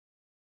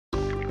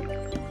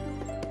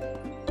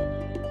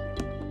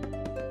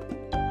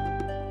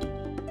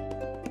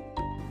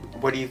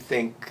What do you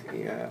think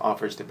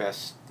offers the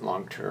best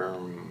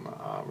long-term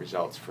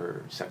results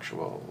for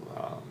sexual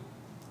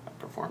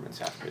performance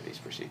after these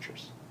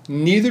procedures?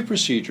 Neither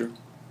procedure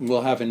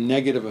will have a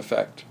negative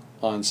effect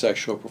on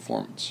sexual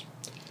performance.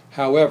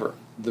 However,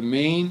 the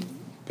main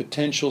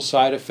potential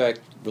side effect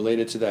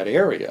related to that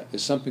area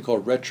is something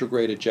called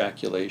retrograde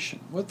ejaculation.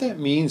 What that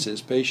means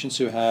is patients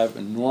who have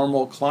a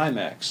normal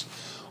climax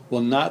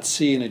will not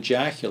see an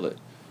ejaculate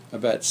in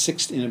about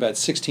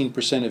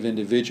 16% of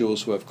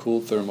individuals who have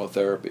cooled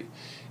thermotherapy.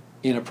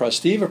 In a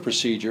prostiva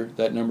procedure,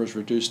 that number is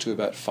reduced to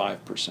about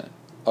 5%.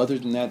 Other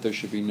than that, there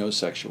should be no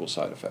sexual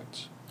side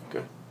effects.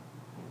 Good.